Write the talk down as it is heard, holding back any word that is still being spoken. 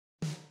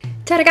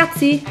Ciao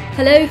ragazzi!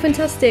 Hello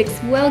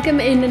Fantastics! Welcome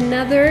in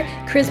another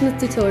Christmas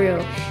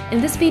tutorial. In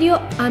this video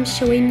I'm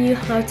showing you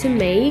how to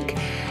make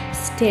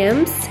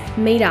stamps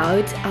made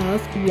out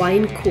of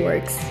wine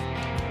corks.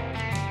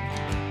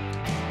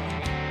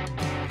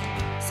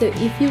 So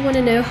if you want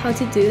to know how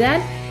to do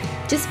that,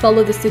 just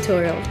follow this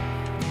tutorial.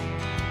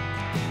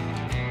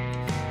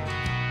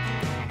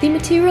 The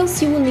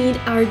materials you will need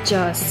are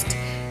just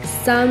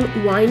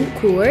some wine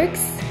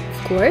corks,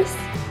 of course,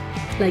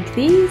 like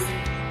these,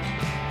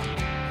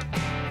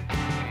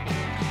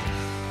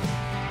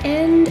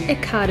 and a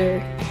cutter,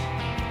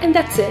 and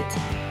that's it.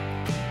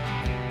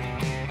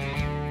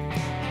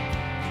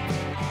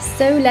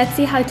 So let's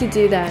see how to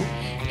do that.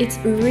 It's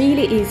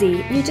really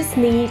easy. You just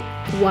need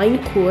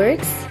wine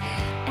corks,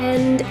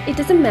 and it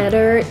doesn't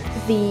matter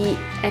the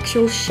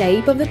actual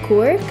shape of the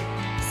cork,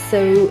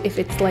 so if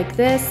it's like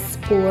this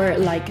or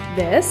like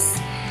this.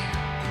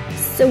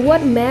 So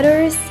what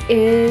matters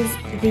is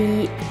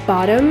the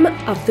bottom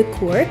of the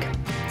cork,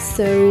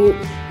 so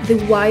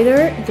the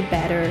wider the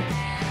better.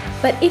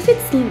 But if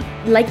it's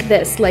like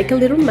this, like a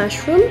little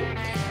mushroom,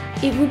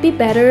 it would be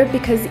better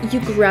because you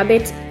grab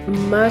it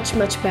much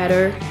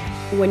better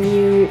when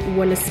you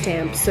want to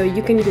stamp. So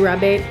you can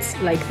grab it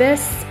like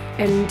this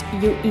and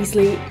you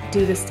easily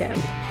do the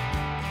stamp.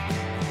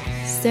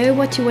 So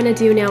what you want to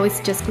do now is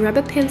just grab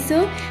a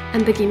pencil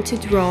and begin to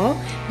draw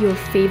your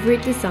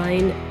favorite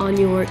design on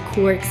your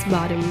cork's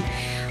bottom.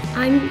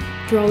 I'm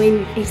drawing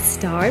a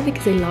star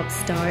because I love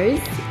stars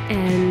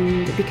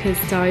and because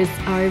stars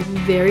are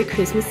very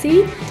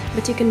Christmassy,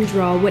 but you can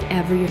draw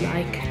whatever you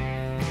like.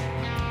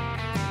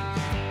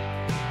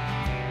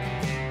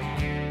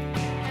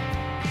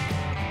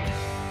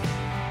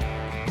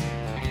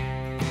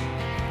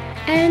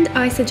 And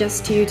I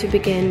suggest you to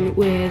begin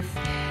with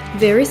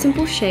very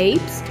simple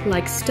shapes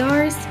like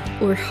stars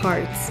or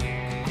hearts.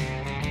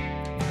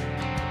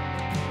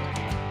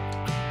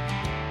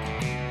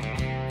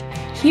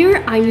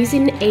 Here I'm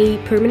using a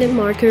permanent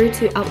marker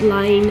to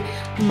outline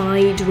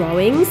my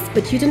drawings,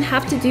 but you don't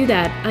have to do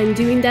that. I'm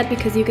doing that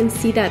because you can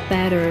see that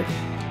better.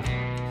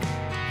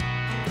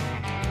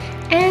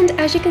 And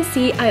as you can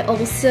see, I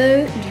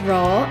also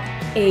draw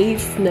a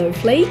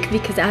snowflake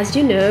because, as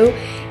you know,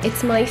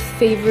 it's my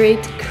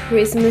favorite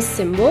Christmas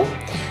symbol.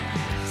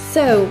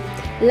 So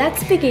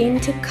let's begin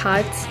to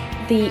cut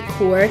the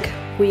cork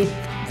with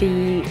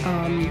the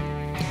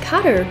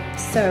cutter.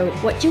 So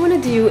what you want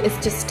to do is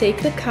just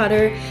take the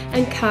cutter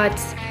and cut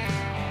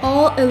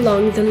all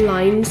along the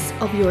lines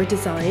of your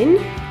design.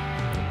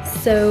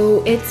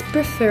 So it's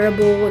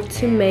preferable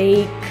to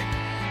make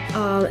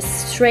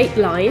straight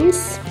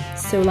lines,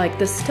 so like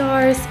the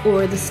stars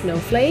or the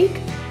snowflake.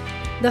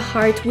 The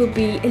heart will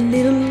be a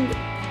little,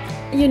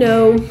 you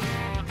know,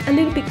 a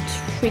little bit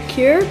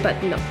trickier, but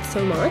not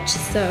so much.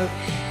 So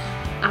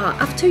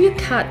after you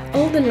cut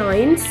all the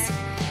lines,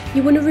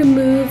 you want to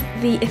remove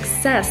the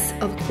excess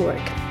of cork.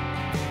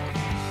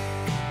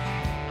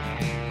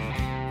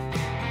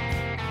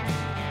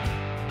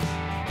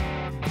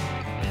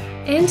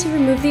 And to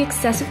remove the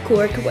excess of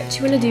cork, what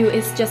you want to do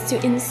is just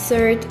to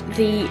insert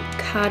the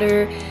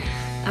cutter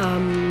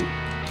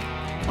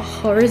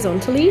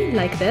horizontally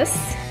like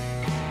this,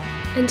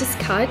 and just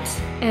cut,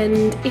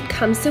 and it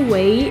comes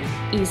away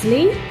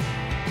easily.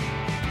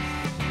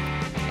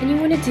 And you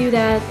want to do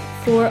that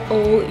for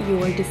all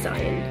your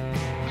design.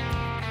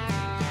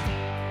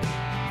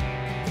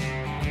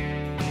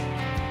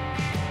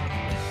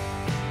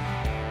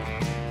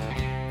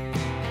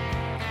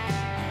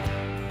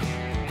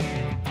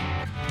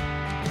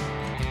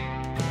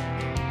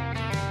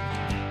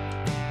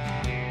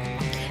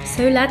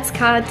 So let's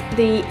cut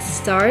the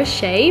star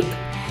shape,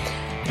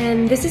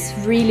 and this is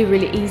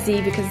really easy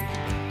because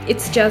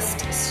it's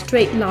just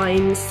straight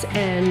lines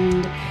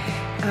and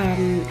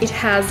it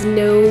has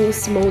no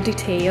small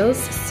details.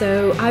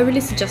 So I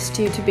really suggest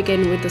you to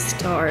begin with the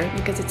star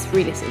because it's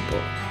really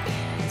simple.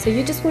 So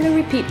you just want to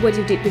repeat what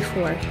you did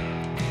before.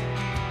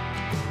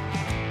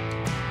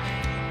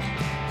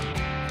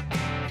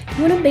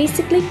 You want to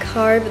basically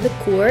carve the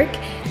cork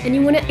and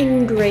you want to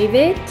engrave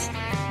it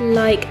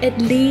like at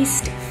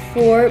least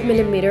 4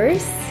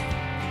 millimeters.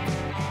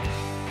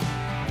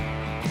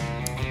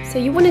 So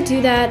you want to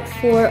do that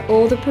for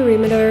all the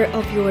perimeter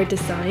of your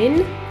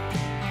design.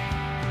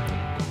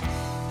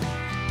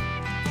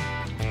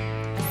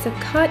 So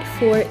cut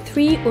for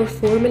 3 or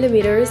 4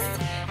 millimeters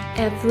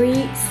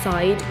every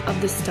side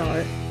of the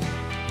star.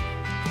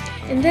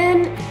 And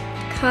then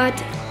cut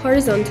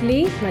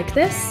horizontally like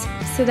this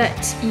so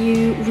that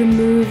you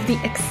remove the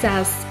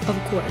excess of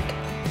cork.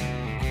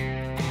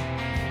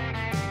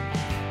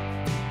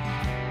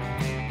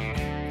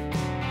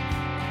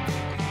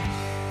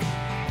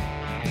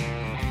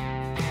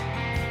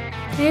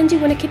 And you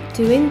want to keep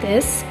doing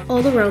this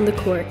all around the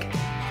cork.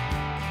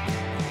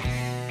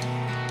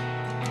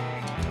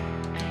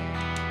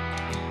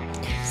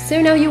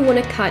 So now you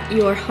want to cut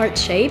your heart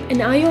shape,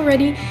 and I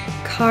already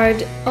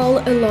carved all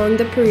along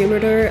the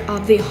perimeter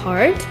of the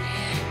heart,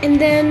 and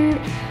then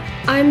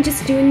I'm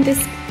just doing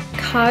this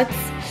cuts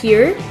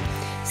here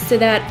so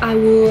that I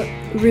will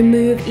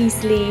remove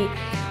easily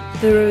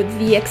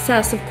the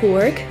excess of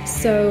cork.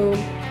 So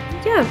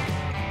yeah,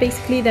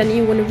 basically then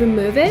you want to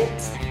remove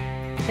it,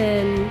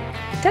 and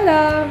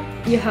ta-da!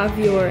 You have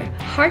your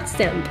heart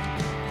stamp.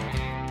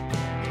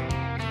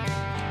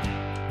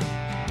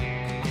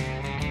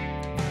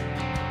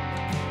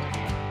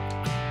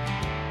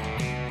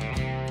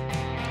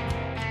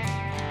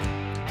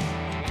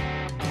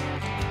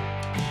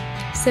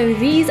 So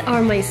these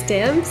are my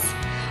stamps.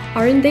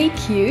 Aren't they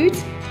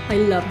cute? I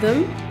love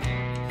them.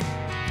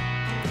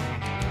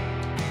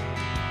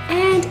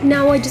 And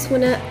now I just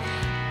want to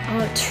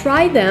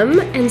try them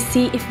and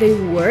see if they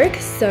work.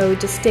 So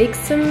just take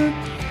some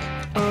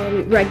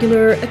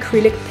regular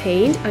acrylic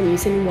paint. I'm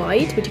using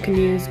white, but you can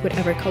use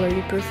whatever color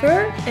you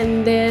prefer.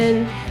 And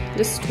then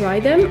just try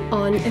them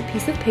on a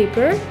piece of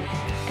paper.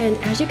 And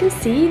as you can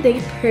see,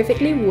 they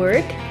perfectly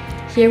work.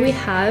 Here we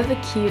have a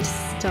cute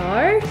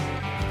star.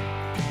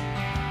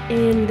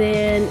 And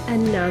then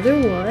another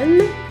one,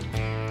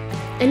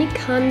 and it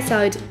comes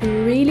out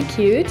really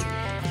cute,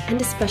 and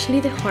especially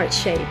the heart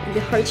shape.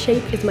 The heart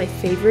shape is my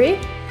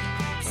favorite.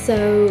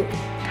 So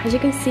as you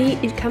can see,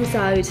 it comes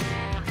out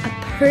a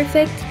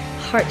perfect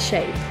heart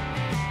shape.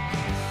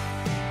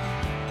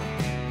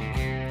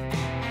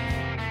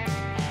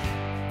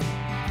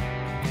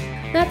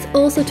 Let's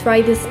also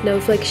try this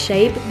snowflake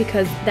shape,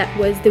 because that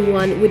was the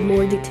one with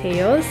more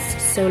details.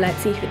 So let's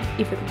see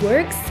if it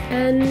works.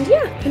 And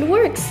yeah, it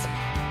works.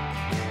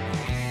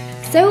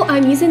 So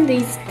I'm using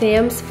these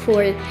stamps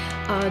for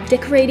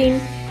decorating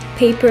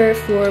paper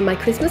for my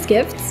Christmas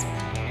gifts.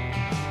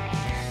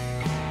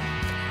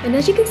 And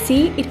as you can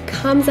see, it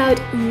comes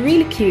out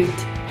really cute.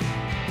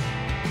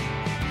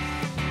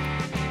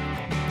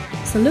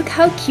 So look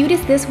how cute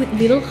is this with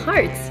little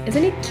hearts.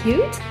 Isn't it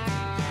cute?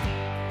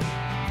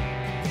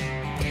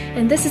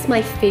 And this is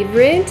my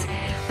favorite,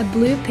 a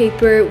blue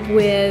paper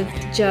with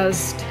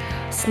just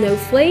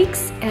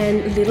snowflakes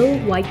and little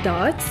white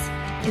dots.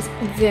 It's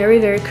very,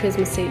 very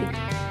Christmassy.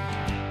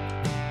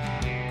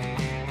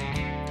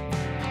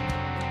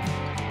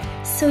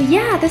 So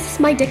yeah, this is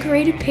my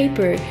decorated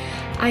paper.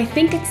 I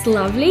think it's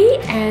lovely,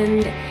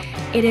 and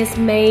it is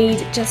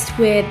made just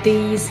with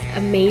these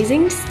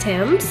amazing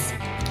stamps,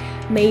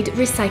 made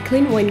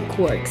recycling wine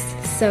corks.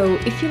 So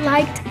if you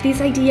liked this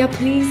idea,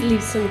 please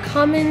leave some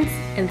comments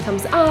and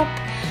thumbs up,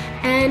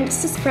 and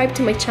subscribe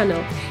to my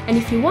channel. And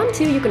if you want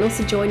to, you can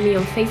also join me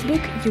on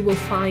Facebook. You will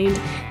find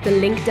the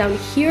link down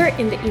here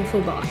in the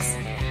info box.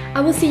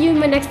 I will see you in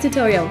my next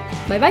tutorial.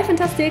 Bye bye,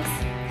 Fantastics!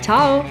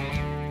 Ciao!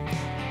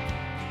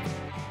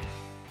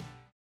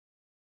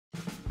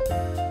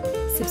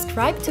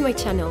 Subscribe to my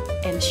channel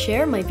and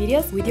share my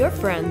videos with your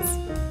friends.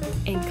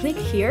 And click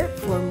here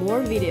for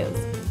more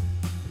videos.